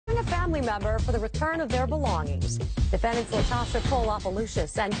family member for the return of their belongings. Defendants Latasha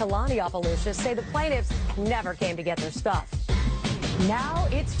Cole-Opelucius and Kalani Opelucius say the plaintiffs never came to get their stuff. Now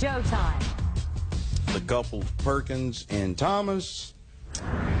it's Joe time. The couple Perkins and Thomas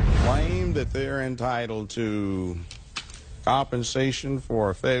claim that they're entitled to compensation for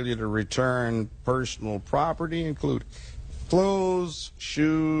a failure to return personal property, including clothes,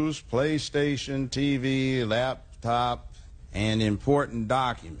 shoes, PlayStation, TV, laptop, and important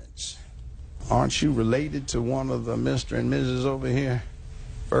documents. Aren't you related to one of the Mr. and Mrs. over here?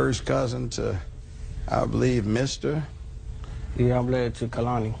 First cousin to, I believe, Mr.? Yeah, I'm related to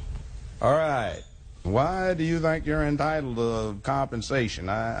Kalani. All right. Why do you think you're entitled to compensation?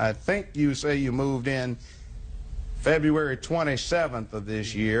 I think you say you moved in February 27th of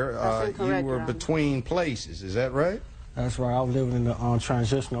this year. You were between places, is that right? That's right. I was living in the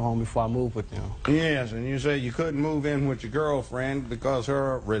transitional home before I moved with them. Yes, and you say you couldn't move in with your girlfriend because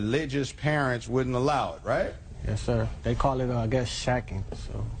her religious parents wouldn't allow it, right? Yes, sir. They call it, I guess, shacking.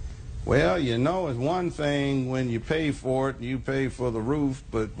 So. Well, you know, it's one thing when you pay for it, you pay for the roof,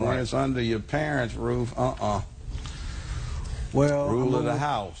 but when it's under your parents' roof, Well, rule of the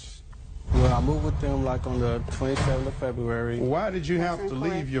house. Well, I moved with them like on the 27th of February. Why did you have to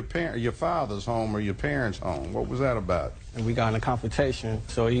leave your father's home or your parents' home? What was that about? And we got in a confrontation,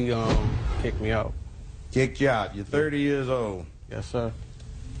 so he kicked me out. Kicked you out. You're 30 years old. Yes, sir.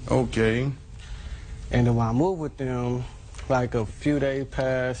 Okay. And then when I moved with them, like a few days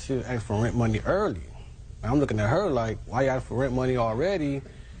passed, she was asking for rent money early. And I'm looking at her like, why you asking for rent money already?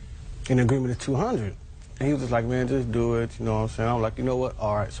 And the agreement is $200. And he was just like, man, just do it, you know what I'm saying? I'm like, you know what?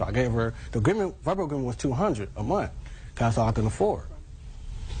 All right. So I gave her, the agreement, verbal agreement was $200 a month. That's all I can afford.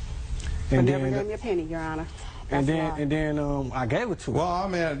 And never gave me a penny, Your Honor. And then I gave it to her. Well, I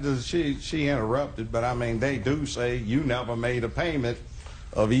mean, she interrupted, but I mean, they do say you never made a payment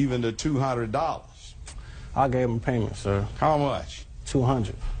of even the $200. I gave him a payment, sir. How much?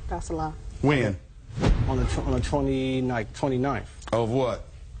 $200. That's a lot. When? On the 29th. Of what?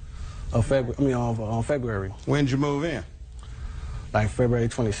 Of February. I mean, on February. When'd you move in? Like February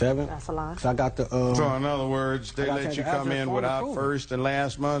 27th. That's a lot. Cause I got the. So in other words, they let you come in without first and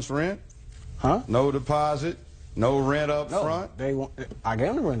last month's rent? Huh? No deposit, no rent up front? I gave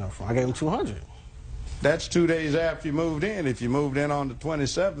them the rent up front. I gave them $200. That's 2 days after you moved in. If you moved in on the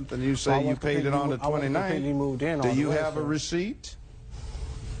 27th and you say you paid it on the 29th, do you have a receipt?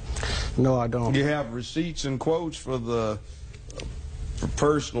 No, I don't. You have receipts and quotes for the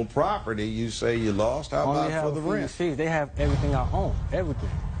personal property you say you lost. How about for the rent? Receipts. They have everything I own, everything.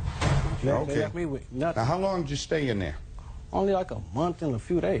 Okay. They left me with nothing. Now, how long did you stay in there? Only like a month and a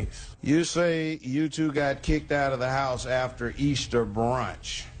few days. You say you two got kicked out of the house after Easter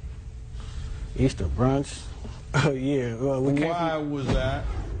brunch. Easter brunch? Yeah. Why was that?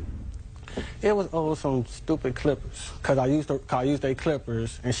 It was over some stupid clippers. Because I used their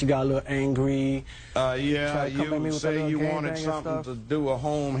clippers, and she got a little angry. Yeah, you say you wanted something to do a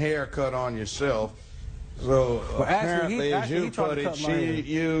home haircut on yourself. So well, apparently, as you put it,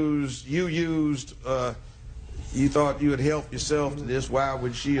 you thought you would help yourself to this. Why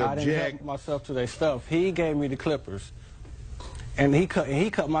would she object? I didn't help myself to their stuff. He gave me the clippers, and he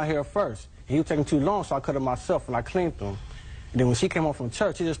cut my hair first. He was taking too long, so I cut it myself, and I cleaned them. And then when she came home from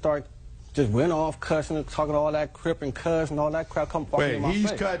church, he just went off cussing, talking all that crip and cuss and all that crap. Wait,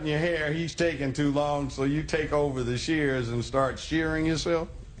 he's cutting your hair, he's taking too long, so you take over the shears and start shearing yourself?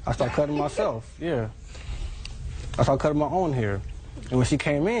 I start cutting myself, yeah. I started cutting my own hair. And when she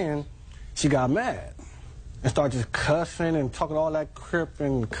came in, she got mad and started just cussing and talking all that crip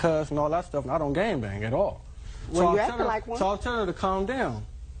and cuss and all that stuff, and I don't gangbang at all. Well, you acting like one. So I told her to calm down.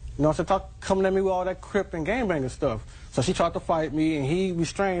 You know, so coming at me with all that crip and gangbang and stuff. So she tried to fight me, and he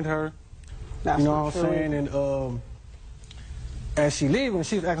restrained her. That's you know what I'm saying? And as she leaving,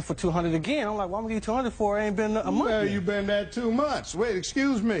 she was asking for $200 again. I'm like, well, I'm gonna give you $200 for it. Ain't been a month. Well, yet. you've been there 2 months. Wait,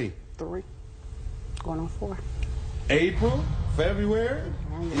 excuse me. 3, going on 4. April, February,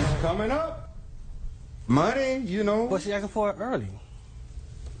 it's coming up. Money, you know. But she asking for it early.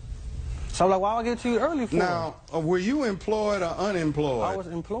 So I'm like, why would I give it to you early for? Now, were you employed or unemployed? I was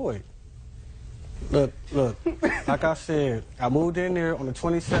employed. Look, like I said, I moved in there on the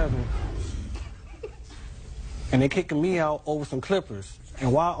 27th, and they kicking me out over some clippers.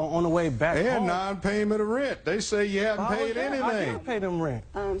 And while on the way back they had home, non-payment of rent. They say you haven't paid anything. I didn't pay them rent.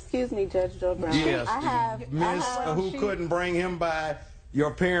 Excuse me, Judge Joe Brown. Yes, Miss who couldn't bring him by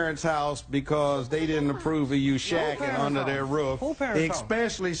your parents' house because they didn't approve of you shacking under their roof.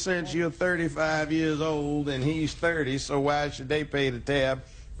 Especially since you're 35 years old and he's 30, so why should they pay the tab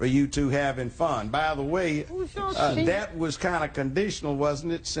for you two having fun. By the way, that was kind of conditional,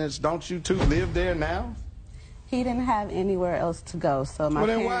 wasn't it? Since don't you two live there now? He didn't have anywhere else to go, so my Well,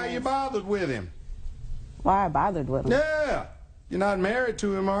 then parents... why are you bothered with him? Why I bothered with him? Yeah. You're not married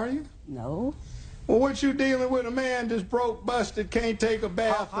to him, are you? No. Well, what you dealing with a man that's broke, busted, can't take a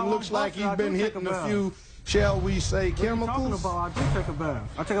bath, and looks like he's been hitting a few, shall we say, chemicals? What are you talking about? I do take a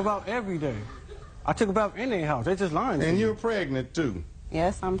bath. I take a bath every day. I take a bath in their house. They just lying to me. And you're pregnant, too.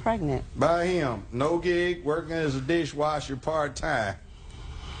 Yes, I'm pregnant. By him. No gig, working as a dishwasher part-time.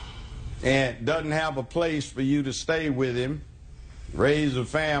 And doesn't have a place for you to stay with him, raise a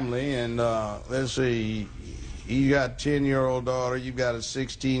family, and let's see, you got a 10-year-old daughter, you got a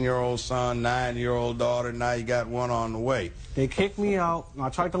 16-year-old son, 9-year-old daughter, now you got one on the way. They kicked me out. I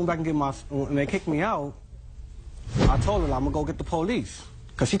tried to come back and get my... When they kicked me out, I told her I'm going to go get the police.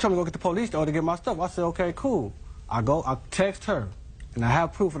 Because she told me to go get the police to get my stuff. I said, okay, cool. I text her, and I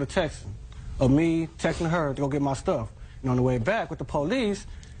have proof of the texting, of me texting her to go get my stuff. And on the way back with the police,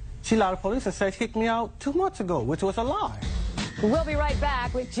 she lied to the police and said she kicked me out 2 months ago, which was a lie. We'll be right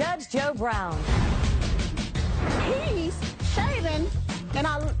back with Judge Joe Brown. He's shaving, and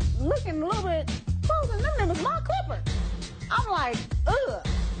I looking a little bit closer, and them is my clipper. I'm like, ugh,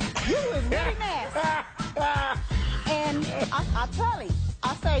 you is very nasty. And I tell him,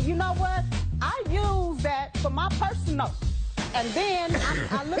 I say, you know what? I use that for my personal. And then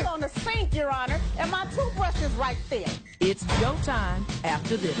I look on the sink, Your Honor, and my toothbrush is right there. It's Joe time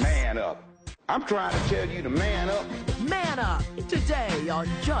after this. Man up. I'm trying to tell you to man up. Man up today on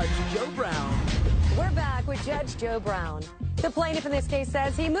Judge Joe Brown. We're back with Judge Joe Brown. The plaintiff in this case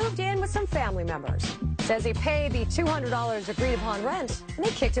says he moved in with some family members. Says he paid the $200 agreed upon rent, and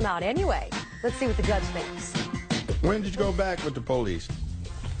they kicked him out anyway. Let's see what the judge thinks. When did you go back with the police?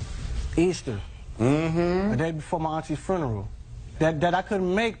 Easter. Mm-hmm. The day before my auntie's funeral. That I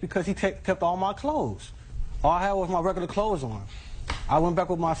couldn't make because he kept all my clothes. All I had was my regular clothes on. I went back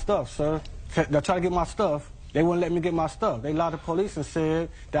with my stuff, sir. They tried to get my stuff. They wouldn't let me get my stuff. They lied to the police and said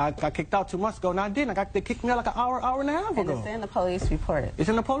that I got kicked out 2 months ago, and I didn't. They kicked me out like an hour and a half ago. And it's in the police report. It's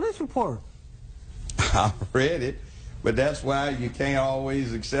in the police report. I read it, but that's why you can't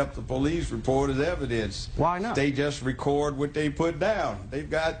always accept the police report as evidence. Why not? They just record what they put down. They've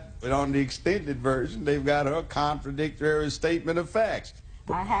got, on the extended version, they've got a contradictory statement of facts.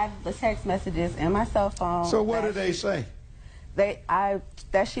 I have the text messages in my cell phone. So what did they say?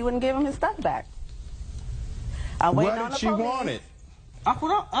 That she wouldn't give him his stuff back. What did she want it? I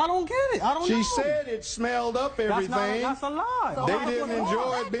don't get it. I don't know. She said it smelled up everything. That's a lie. So they didn't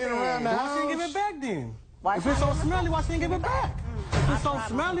enjoy being around the house. Why she didn't give it back then? Why if it's so smelly, why she didn't give it back? If it's so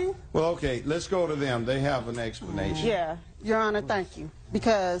smelly. Well, okay, let's go to them. They have an explanation. Yeah, Your Honor, thank you.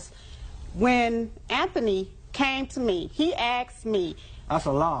 Because when Anthony came to me, he asked me. That's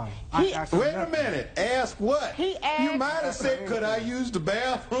a lie. Wait a minute. Ask what? He asked. You might have said, could I use the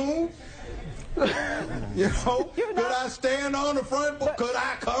bathroom? You know, could I stand on the front? Could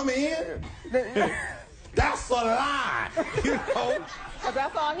I come in? That's a lie. You know.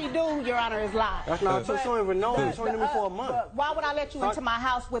 That's all he do, Your Honor, is lie. That's not true. She don't even know. She only knew me for a month. But why would I let you into my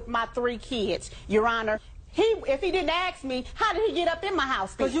house with my 3 kids, Your Honor? If he didn't ask me, how did he get up in my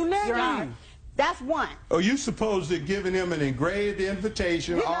house? Because you let Your me. Honor. That's one. Oh, you supposed to giving him an engraved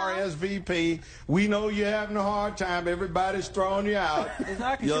invitation, RSVP. We know you're having a hard time. Everybody's throwing you out.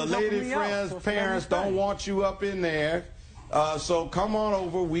 Exactly. Your lady friends' parents don't want you up in there. So come on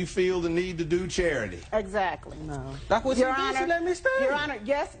over. We feel the need to do charity. Exactly. No. That's what Your she Honor, did. She let me stay. Your Honor,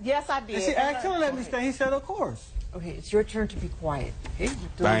 yes, I did. And she asked him to let me stay. He said, of course. Okay, it's your turn to be quiet. Okay?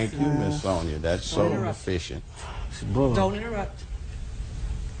 Thank you, Miss Sonia. That's so efficient. Don't interrupt.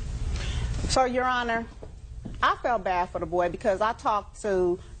 So, Your Honor, I felt bad for the boy because I talked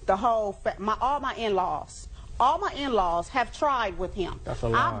to the whole, all my in-laws. All my in-laws have tried with him. That's a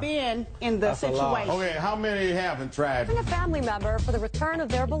lie. I've been in the situation. Okay, how many haven't tried? A family member for the return of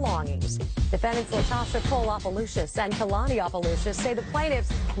their belongings. Defendants Latasha Cole-Opelucius and Kalani Opelucius say the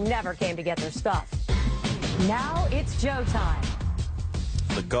plaintiffs never came to get their stuff. Now it's Joe time.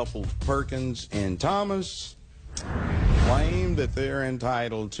 The couple Perkins and Thomas claim that they're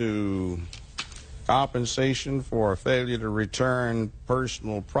entitled to compensation for a failure to return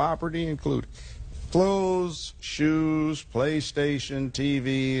personal property, including clothes, shoes, PlayStation,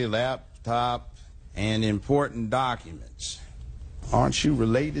 TV, laptop, and important documents. Aren't you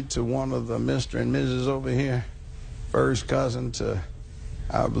related to one of the Mr. and Mrs. over here? First cousin to,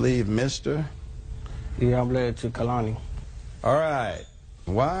 I believe, Mr.? Yeah, I'm related to Kalani. All right.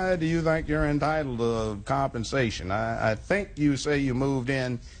 Why do you think you're entitled to compensation? I think you say you moved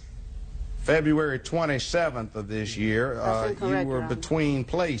in February 27th of this year, That's incorrect, you were Your Honor. between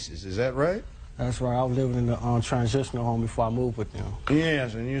places. Is that right? That's right. I was living in the transitional home before I moved with them.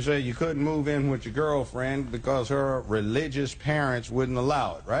 Yes, and you say you couldn't move in with your girlfriend because her religious parents wouldn't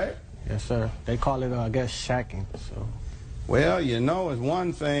allow it, right? Yes, sir. They call it, I guess, shacking. So. Well, you know, it's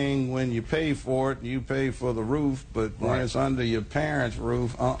one thing when you pay for it and you pay for the roof, but when Right. it's under your parents'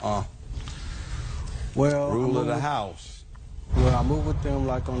 roof, Well, rule of the house. Well, I moved with them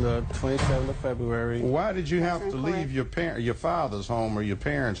like on the 27th of February, Why did you have That's to incorrect. leave your father's home or your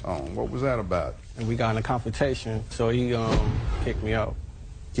parents' home? What was that about? and we got in a confrontation, so he kicked me out.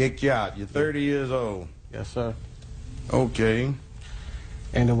 Kicked you out. You're 30 years old. Yes, sir. Okay.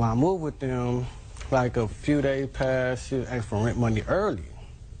 And then when I moved with them, like a few days passed, she was asking for rent money early.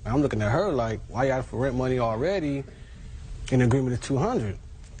 And I'm looking at her like, why you asking for rent money already? In agreement of $200.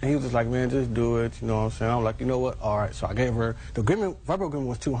 And he was just like, man, just do it, you know what I'm saying? I'm like, you know what? All right. So I gave her, the agreement, verbal agreement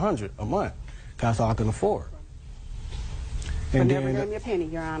was $200 a month, because that's all I could afford. But never gave me a penny,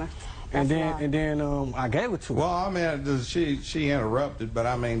 Your Honor. And That's a lie. then I gave it to her. Well, I mean, she interrupted, but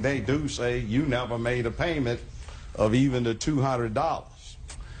I mean, they do say you never made a payment of even the $200.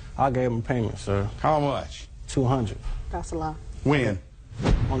 I gave him payment, sir. How much? $200 That's a lie. When?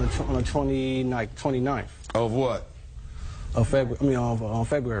 on the 29th Of what? of February. I mean, on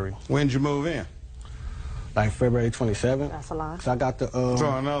February, When'd you move in? like February 27th. That's a lie. Cause I got the.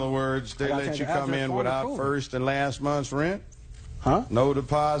 So in other words, they I gotta let take you the come address in form without approval. first and last month's rent? Huh? No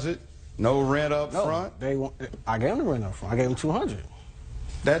deposit? No rent up No, front? they want. I gave them the rent up front. I gave them $200.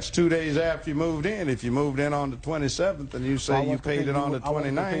 That's 2 days after you moved in. If you moved in on the 27th and you say I you wasn't paid it on the completely- I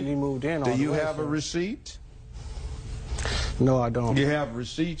wasn't completely 29th, moved in do all you the way, have a sir. receipt? No, I don't. You have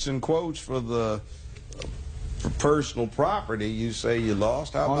receipts and quotes for the for personal property you say you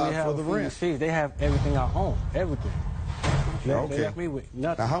lost. How Only about have for the a few rent? receipts. They have everything I own. Everything. They Okay. left me with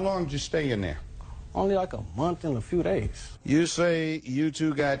nothing. Now, how long did you stay in there? Only like a month and a few days. You say you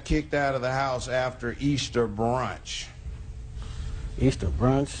two got kicked out of the house after Easter brunch. Easter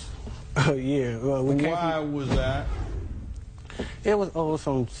brunch. Yeah. Well, we came Why from, was that? it was over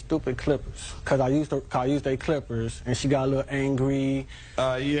some stupid clippers. Cause I used their clippers, and she got a little angry.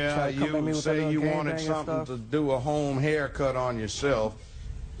 Yeah, Try to come at me you with that say little you gangbang wanted and something stuff. to do a home haircut on yourself.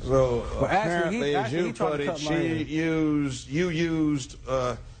 So Well, actually, apparently, as you he tried put to it, cut my hair.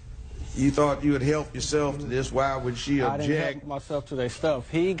 you thought you would help yourself to this. Why would she I didn't object? help myself to their stuff.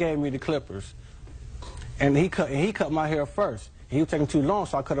 He gave me the clippers, and he cut my hair first. He was taking too long,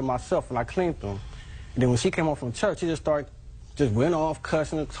 so I cut it myself, and I cleaned them. And then when she came home from church, he just went off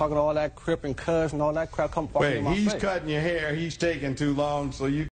cussing, talking all that crip and cuss and all that crap. Come walking Wait, in my he's face. cutting your hair. He's taking too long, so you